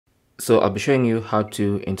So I'll be showing you how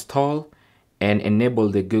to install and enable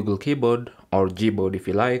the Google Keyboard, or Gboard if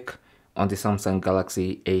you like, on the Samsung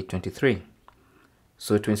Galaxy A23.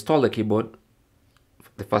 So to install the keyboard,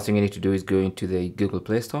 the first thing you need to do is go into the Google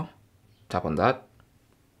Play Store, tap on that,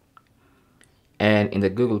 and in the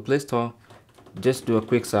Google Play Store, just do a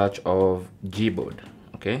quick search of Gboard.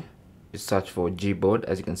 Okay, just search for Gboard,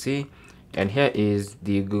 as you can see, and here is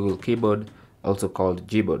the Google Keyboard, also called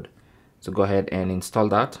Gboard. So go ahead and install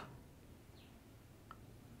that.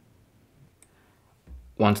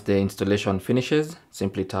 Once the installation finishes,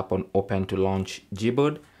 simply tap on Open to launch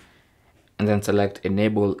Gboard, and then select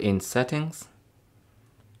Enable in Settings,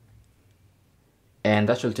 and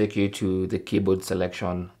that should take you to the keyboard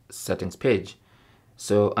selection settings page.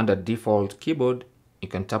 So under Default Keyboard, you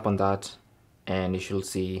can tap on that, and you should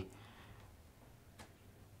see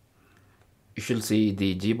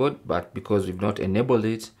the Gboard, but because we've not enabled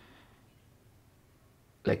it,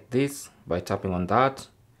 like this, by tapping on that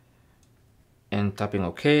and tapping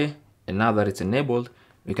OK, and now that it's enabled,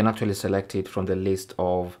 we can actually select it from the list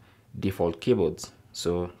of default keyboards.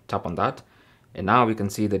 So tap on that, and now we can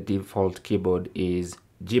see the default keyboard is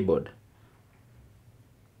Gboard.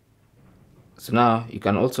 So now you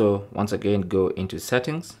can also once again go into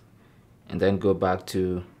settings and then go back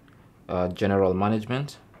to general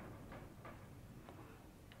management,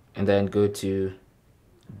 and then go to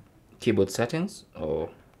keyboard settings or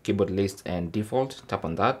keyboard list and default. Tap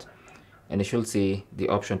on that, and you should see the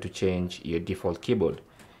option to change your default keyboard.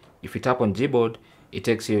 If you tap on Gboard, it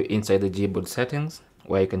takes you inside the Gboard settings,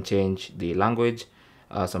 where you can change the language,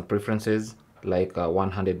 some preferences like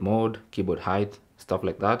one-handed mode, keyboard height, stuff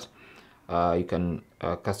like that. You can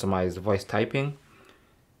customize voice typing.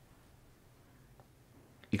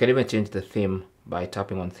 You can even change the theme by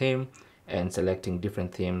tapping on theme and selecting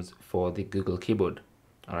different themes for the Google Keyboard.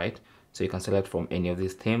 All right, so you can select from any of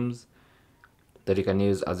these themes that you can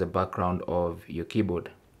use as a background of your keyboard.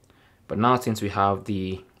 But now, since we have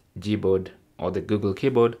the Gboard or the Google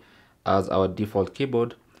Keyboard as our default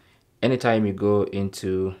keyboard, anytime you go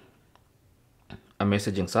into a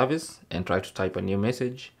messaging service and try to type a new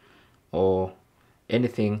message or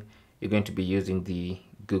anything, you're going to be using the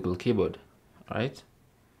Google Keyboard. All right,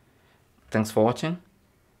 thanks for watching.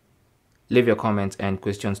 Leave your comments and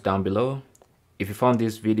questions down below. If you found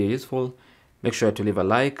this video useful, make sure to leave a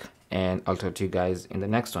like, and I'll talk to you guys in the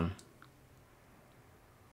next one.